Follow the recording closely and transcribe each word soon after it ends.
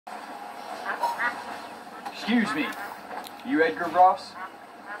Excuse me. You Edgar Ross?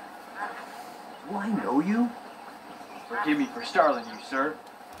 Do I know you? Forgive me for startling you, sir.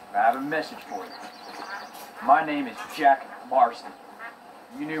 I have a message for you. My name is Jack Marston.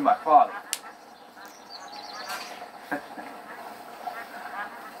 You knew my father.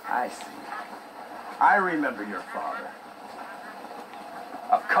 I see. I remember your father.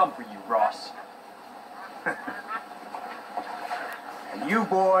 I've come for you, Ross. And you,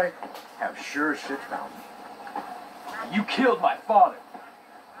 boy, have sure shit found me. You killed my father.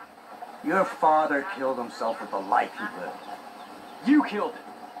 Your father killed himself with the life he lived. You killed him.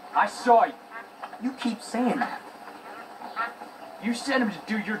 I saw you. You keep saying that. You sent him to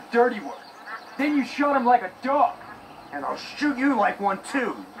do your dirty work. Then you shot him like a dog. And I'll shoot you like one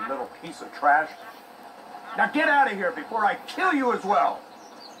too, you little piece of trash. Now get out of here before I kill you as well.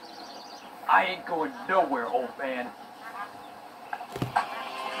 I ain't going nowhere, old man. Thank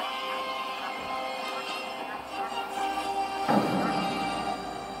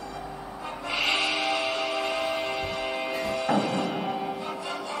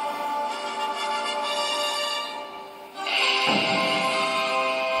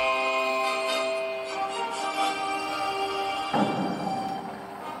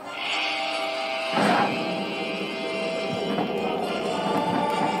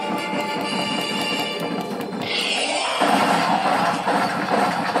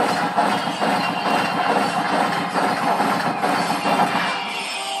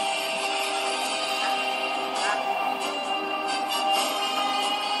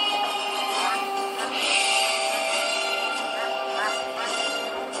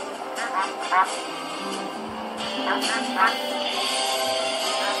you.